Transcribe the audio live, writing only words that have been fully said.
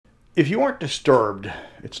If you aren't disturbed,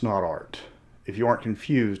 it's not art. If you aren't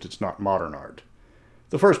confused, it's not modern art.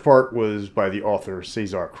 The first part was by the author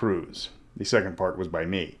Cesar Cruz. The second part was by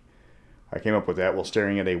me. I came up with that while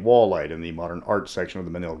staring at a wall light in the modern art section of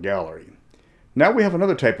the Manil Gallery. Now we have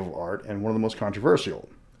another type of art, and one of the most controversial,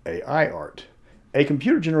 AI art. A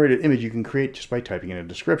computer-generated image you can create just by typing in a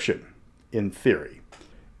description, in theory.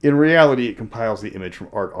 In reality, it compiles the image from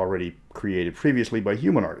art already created previously by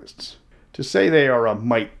human artists. To say they are a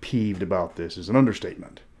mite peeved about this is an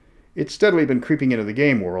understatement. It's steadily been creeping into the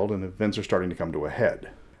game world, and events are starting to come to a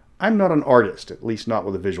head. I'm not an artist, at least not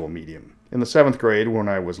with a visual medium. In the 7th grade, when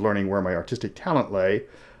I was learning where my artistic talent lay,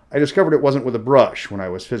 I discovered it wasn't with a brush when I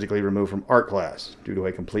was physically removed from art class, due to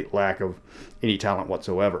a complete lack of any talent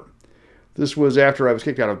whatsoever. This was after I was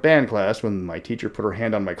kicked out of band class when my teacher put her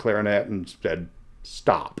hand on my clarinet and said,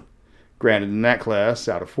 "Stop." Granted, in that class,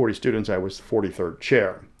 out of 40 students, I was the 43rd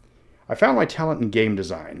chair. I found my talent in game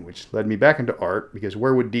design, which led me back into art, because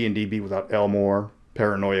where would D&D be without Elmore,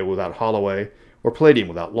 Paranoia without Holloway, or Palladium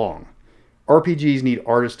without Long? RPGs need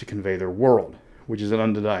artists to convey their world, which is an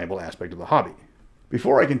undeniable aspect of the hobby.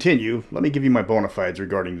 Before I continue, let me give you my bona fides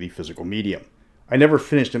regarding the physical medium. I never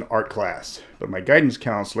finished an art class, but my guidance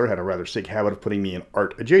counselor had a rather sick habit of putting me in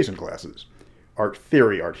art-adjacent classes. Art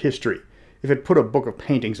theory, art history. If it put a book of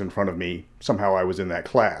paintings in front of me, somehow I was in that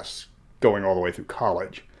class, going all the way through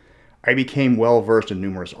college. I became well-versed in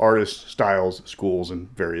numerous artists, styles, schools, and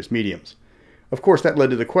various mediums. Of course, that led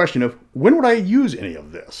to the question of, when would I use any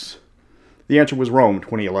of this? The answer was Rome,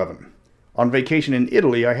 2011. On vacation in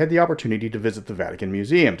Italy, I had the opportunity to visit the Vatican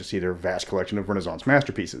Museum to see their vast collection of Renaissance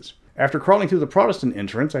masterpieces. After crawling through the Protestant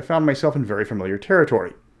entrance, I found myself in very familiar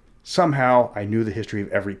territory. Somehow, I knew the history of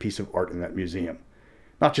every piece of art in that museum.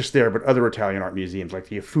 Not just there, but other Italian art museums like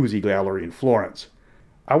the Uffizi Gallery in Florence.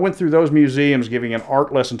 I went through those museums giving an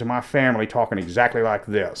art lesson to my family, talking exactly like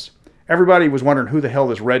this. Everybody was wondering who the hell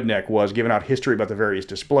this redneck was, giving out history about the various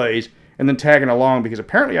displays, and then tagging along because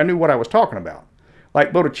apparently I knew what I was talking about.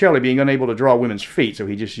 Like Botticelli being unable to draw women's feet, so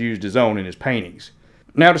he just used his own in his paintings.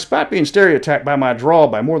 Now, despite being stereotyped by my draw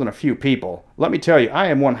by more than a few people, let me tell you, I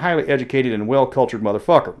am one highly educated and well-cultured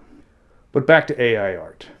motherfucker. But back to AI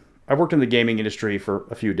art. I've worked in the gaming industry for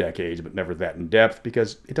a few decades, but never that in depth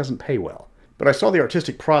because it doesn't pay well. But I saw the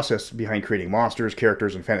artistic process behind creating monsters,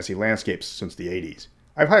 characters, and fantasy landscapes since the 80s.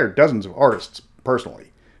 I've hired dozens of artists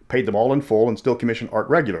personally, paid them all in full, and still commission art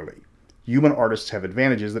regularly. Human artists have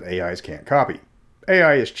advantages that AIs can't copy.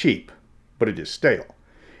 AI is cheap, but it is stale.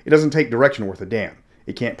 It doesn't take direction worth a damn.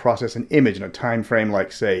 It can't process an image in a time frame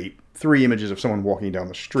like, say, 3 images of someone walking down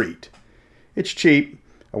the street. It's cheap,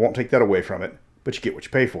 I won't take that away from it, but you get what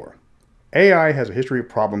you pay for. AI has a history of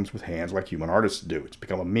problems with hands like human artists do. It's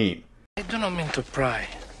become a meme. I do not mean to pry,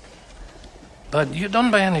 but you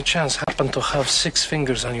don't by any chance happen to have 6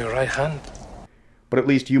 fingers on your right hand? But at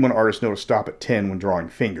least human artists know to stop at 10 when drawing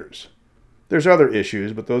fingers. There's other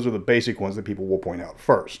issues, but those are the basic ones that people will point out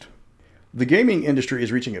first. The gaming industry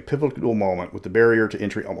is reaching a pivotal moment with the barrier to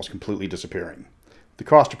entry almost completely disappearing. The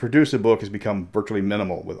cost to produce a book has become virtually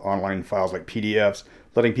minimal, with online files like PDFs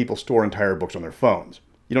letting people store entire books on their phones.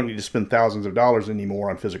 You don't need to spend thousands of dollars anymore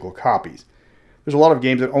on physical copies. There's a lot of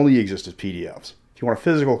games that only exist as PDFs. If you want a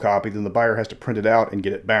physical copy, then the buyer has to print it out and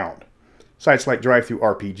get it bound. Sites like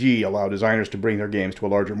DriveThruRPG allow designers to bring their games to a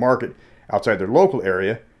larger market outside their local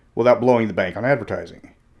area without blowing the bank on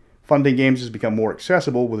advertising. Funding games has become more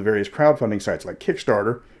accessible with various crowdfunding sites like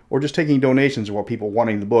Kickstarter, or just taking donations while people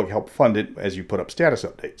wanting the book help fund it as you put up status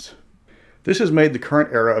updates. This has made the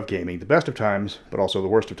current era of gaming the best of times, but also the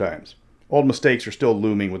worst of times. Old mistakes are still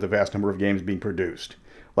looming with the vast number of games being produced.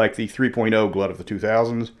 Like the 3.0 glut of the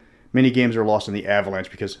 2000s, many games are lost in the avalanche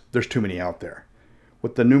because there's too many out there.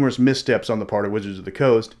 With the numerous missteps on the part of Wizards of the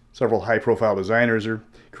Coast, several high-profile designers are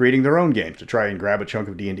creating their own games to try and grab a chunk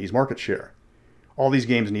of D&D's market share. All these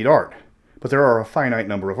games need art, but there are a finite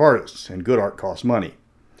number of artists, and good art costs money.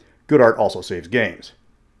 Good art also saves games.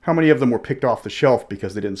 How many of them were picked off the shelf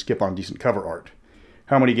because they didn't skip on decent cover art?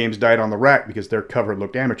 How many games died on the rack because their cover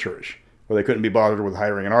looked amateurish, or they couldn't be bothered with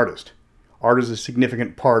hiring an artist? Art is a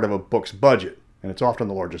significant part of a book's budget, and it's often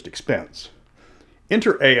the largest expense.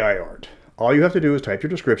 Enter AI art. All you have to do is type your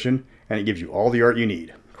description, and it gives you all the art you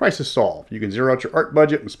need. Crisis solved. You can zero out your art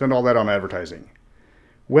budget and spend all that on advertising.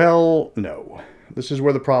 Well, no. This is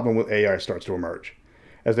where the problem with AI starts to emerge.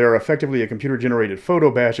 As they are effectively a computer-generated photo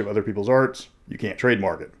batch of other people's arts, you can't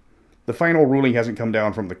trademark it. The final ruling hasn't come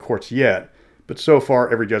down from the courts yet, but so far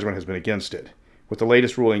every judgment has been against it, with the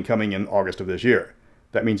latest ruling coming in August of this year.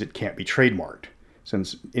 That means it can't be trademarked.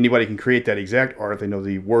 Since anybody can create that exact art if they know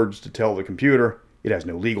the words to tell the computer, it has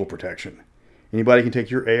no legal protection. Anybody can take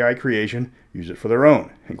your AI creation, use it for their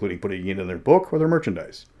own, including putting it in their book or their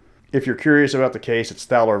merchandise. If you're curious about the case, it's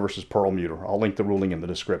Thaler versus Perlmutter. I'll link the ruling in the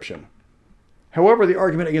description. However, the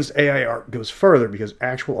argument against AI art goes further because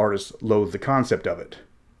actual artists loathe the concept of it.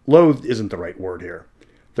 Loathed isn't the right word here.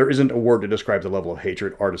 There isn't a word to describe the level of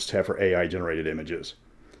hatred artists have for AI-generated images.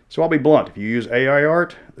 So I'll be blunt. If you use AI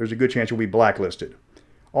art, there's a good chance you'll be blacklisted.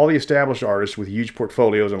 All the established artists with huge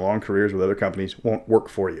portfolios and long careers with other companies won't work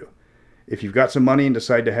for you. If you've got some money and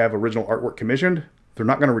decide to have original artwork commissioned, they're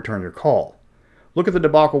not going to return your call. Look at the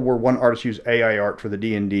debacle where one artist used AI art for the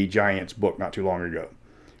D&D Giants book not too long ago.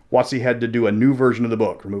 Watsy had to do a new version of the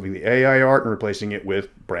book, removing the AI art and replacing it with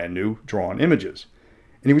brand new drawn images.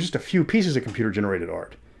 And it was just a few pieces of computer-generated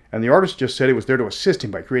art. And the artist just said it was there to assist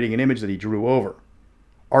him by creating an image that he drew over.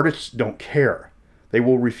 Artists don't care. They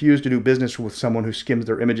will refuse to do business with someone who skims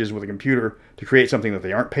their images with a computer to create something that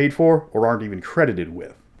they aren't paid for or aren't even credited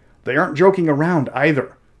with. They aren't joking around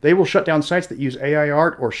either. They will shut down sites that use AI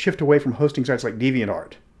art or shift away from hosting sites like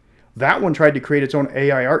DeviantArt. That one tried to create its own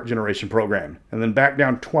AI art generation program, and then backed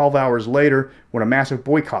down 12 hours later when a massive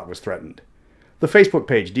boycott was threatened. The Facebook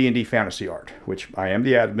page D&D Fantasy Art, which I am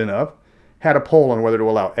the admin of, had a poll on whether to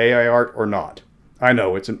allow AI art or not. I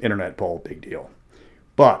know, it's an internet poll, big deal.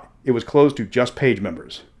 But it was closed to just page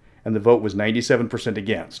members, and the vote was 97%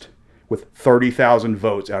 against, with 30,000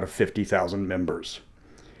 votes out of 50,000 members.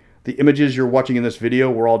 The images you're watching in this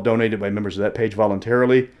video were all donated by members of that page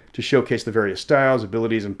voluntarily to showcase the various styles,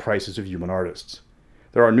 abilities, and prices of human artists.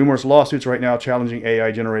 There are numerous lawsuits right now challenging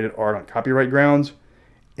AI-generated art on copyright grounds,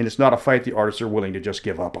 and it's not a fight the artists are willing to just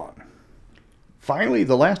give up on. Finally,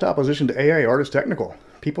 the last opposition to AI art is technical.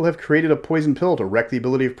 People have created a poison pill to wreck the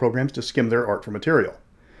ability of programs to skim their art for material.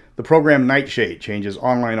 The program Nightshade changes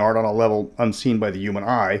online art on a level unseen by the human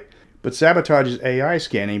eye, but sabotages AI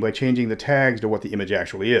scanning by changing the tags to what the image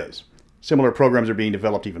actually is. Similar programs are being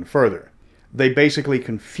developed even further. They basically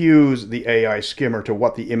confuse the AI skimmer to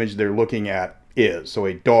what the image they're looking at is, so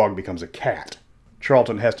a dog becomes a cat.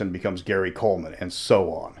 Charlton Heston becomes Gary Coleman, and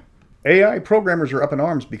so on. AI programmers are up in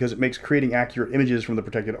arms because it makes creating accurate images from the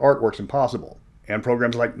protected artworks impossible, and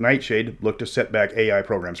programs like Nightshade look to set back AI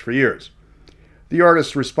programs for years. The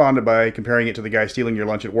artists responded by comparing it to the guy stealing your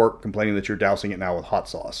lunch at work, complaining that you're dousing it now with hot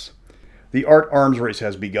sauce. The art arms race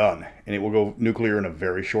has begun, and it will go nuclear in a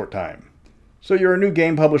very short time. So you're a new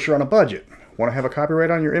game publisher on a budget. Want to have a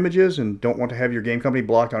copyright on your images and don't want to have your game company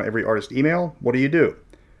blocked on every artist email? What do?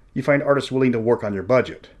 You find artists willing to work on your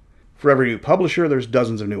budget. For every new publisher, there's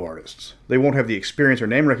dozens of new artists. They won't have the experience or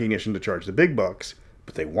name recognition to charge the big bucks,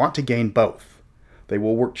 but they want to gain both. They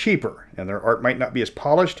will work cheaper, and their art might not be as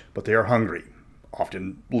polished, but they are hungry.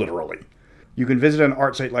 Often literally. You can visit an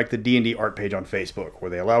art site like the D&D Art Page on Facebook,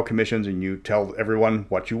 where they allow commissions and you tell everyone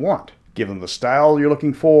what you want. Give them the style you're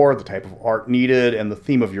looking for, the type of art needed, and the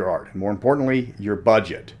theme of your art. And more importantly, your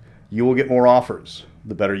budget. You will get more offers.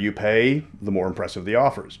 The better you pay, the more impressive the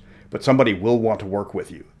offers. But somebody will want to work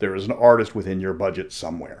with you. There is an artist within your budget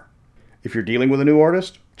somewhere. If you're dealing with a new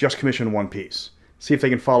artist, just commission one piece. See if they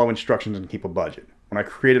can follow instructions and keep a budget. When I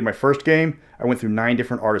created my first game, I went through 9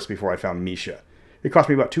 different artists before I found Misha. It cost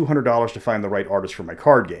me about $200 to find the right artist for my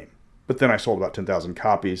card game. But then I sold about 10,000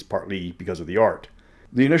 copies, partly because of the art.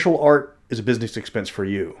 The initial art is a business expense for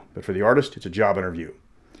you, but for the artist, it's a job interview.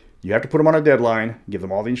 You have to put them on a deadline, give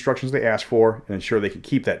them all the instructions they ask for, and ensure they can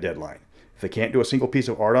keep that deadline. If they can't do a single piece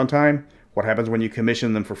of art on time, what happens when you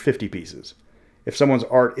commission them for 50 pieces? If someone's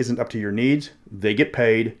art isn't up to your needs, they get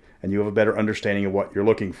paid, and you have a better understanding of what you're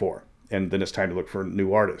looking for. And then it's time to look for a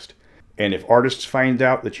new artist. And if artists find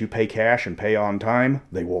out that you pay cash and pay on time,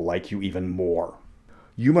 they will like you even more.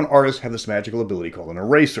 Human artists have this magical ability called an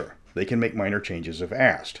eraser. They can make minor changes if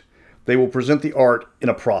asked. They will present the art in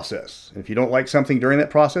a process. And if you don't like something during that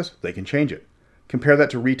process, they can change it. Compare that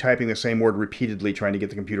to retyping the same word repeatedly trying to get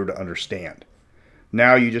the computer to understand.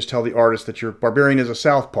 Now you just tell the artist that your barbarian is a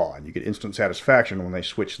southpaw, and you get instant satisfaction when they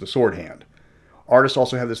switch the sword hand. Artists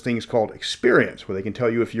also have this thing called experience, where they can tell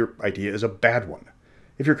you if your idea is a bad one.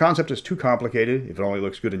 If your concept is too complicated, if it only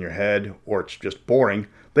looks good in your head, or it's just boring,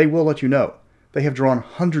 they will let you know. They have drawn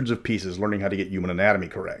hundreds of pieces learning how to get human anatomy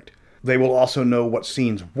correct. They will also know what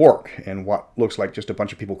scenes work and what looks like just a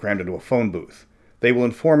bunch of people crammed into a phone booth. They will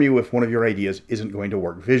inform you if one of your ideas isn't going to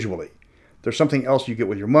work visually. There's something else you get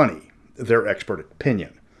with your money, their expert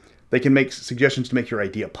opinion. They can make suggestions to make your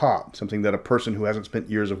idea pop, something that a person who hasn't spent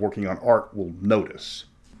years of working on art will notice.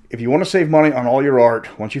 If you want to save money on all your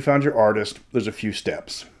art, once you found your artist, there's a few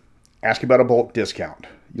steps. Ask about a bulk discount.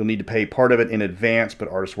 You'll need to pay part of it in advance, but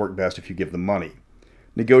artists work best if you give them money.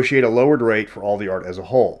 Negotiate a lowered rate for all the art as a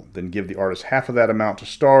whole. Then give the artist half of that amount to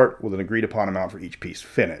start with an agreed upon amount for each piece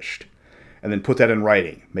finished. and then put that in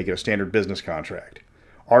writing. Make it a standard business contract.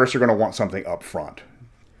 Artists are going to want something up front.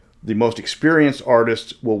 The most experienced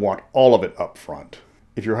artists will want all of it up front.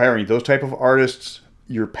 If you're hiring those type of artists,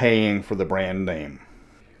 you're paying for the brand name.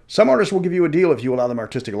 Some artists will give you a deal if you allow them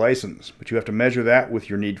artistic license, but you have to measure that with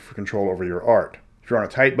your need for control over your art. If you're on a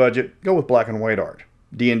tight budget, go with black and white art.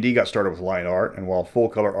 D&D got started with line art, and while full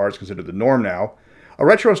color art is considered the norm now, a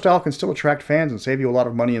retro style can still attract fans and save you a lot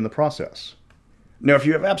of money in the process. Now, if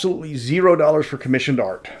you have absolutely $0 for commissioned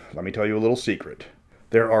art, let me tell you a little secret.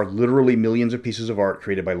 There are literally millions of pieces of art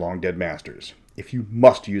created by long-dead masters. If you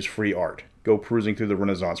must use free art, go perusing through the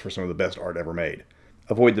Renaissance for some of the best art ever made.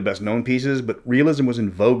 Avoid the best-known pieces, but realism was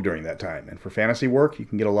in vogue during that time, and for fantasy work, you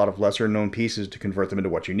can get a lot of lesser-known pieces to convert them into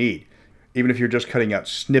what you need, even if you're just cutting out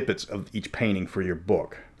snippets of each painting for your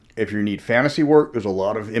book. If you need fantasy work, there's a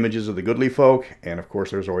lot of images of the goodly folk, and of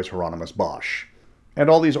course there's always Hieronymus Bosch. And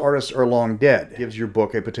all these artists are long dead. It gives your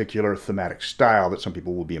book a particular thematic style that some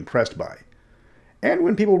people will be impressed by. And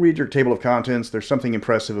when people read your table of contents, there's something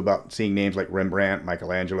impressive about seeing names like Rembrandt,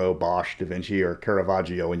 Michelangelo, Bosch, Da Vinci, or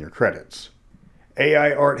Caravaggio in your credits.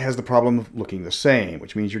 AI art has the problem of looking the same,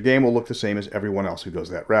 which means your game will look the same as everyone else who goes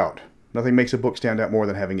that route. Nothing makes a book stand out more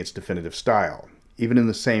than having its definitive style. Even in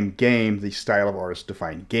the same game, the style of artists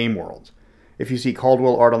define game worlds. If you see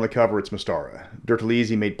Caldwell art on the cover, it's Mastara.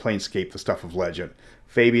 Dertolisi made Planescape the stuff of legend.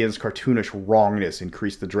 Fabian's cartoonish wrongness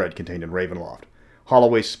increased the dread contained in Ravenloft.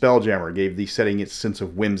 Holloway's Spelljammer gave the setting its sense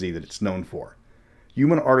of whimsy that it's known for.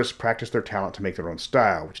 Human artists practice their talent to make their own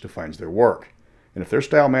style, which defines their work. And if their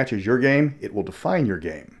style matches your game, it will define your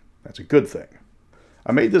game. That's a good thing.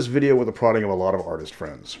 I made this video with the prodding of a lot of artist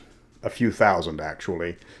friends. A few thousand,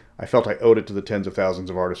 actually. I felt I owed it to the tens of thousands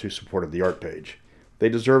of artists who supported the art page. They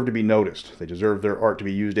deserve to be noticed. They deserve their art to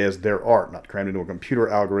be used as their art, not crammed into a computer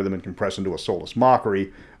algorithm and compressed into a soulless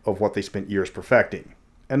mockery of what they spent years perfecting.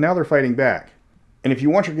 And now they're fighting back. And if you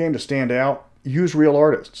want your game to stand out, use real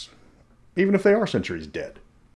artists, even if they are centuries dead.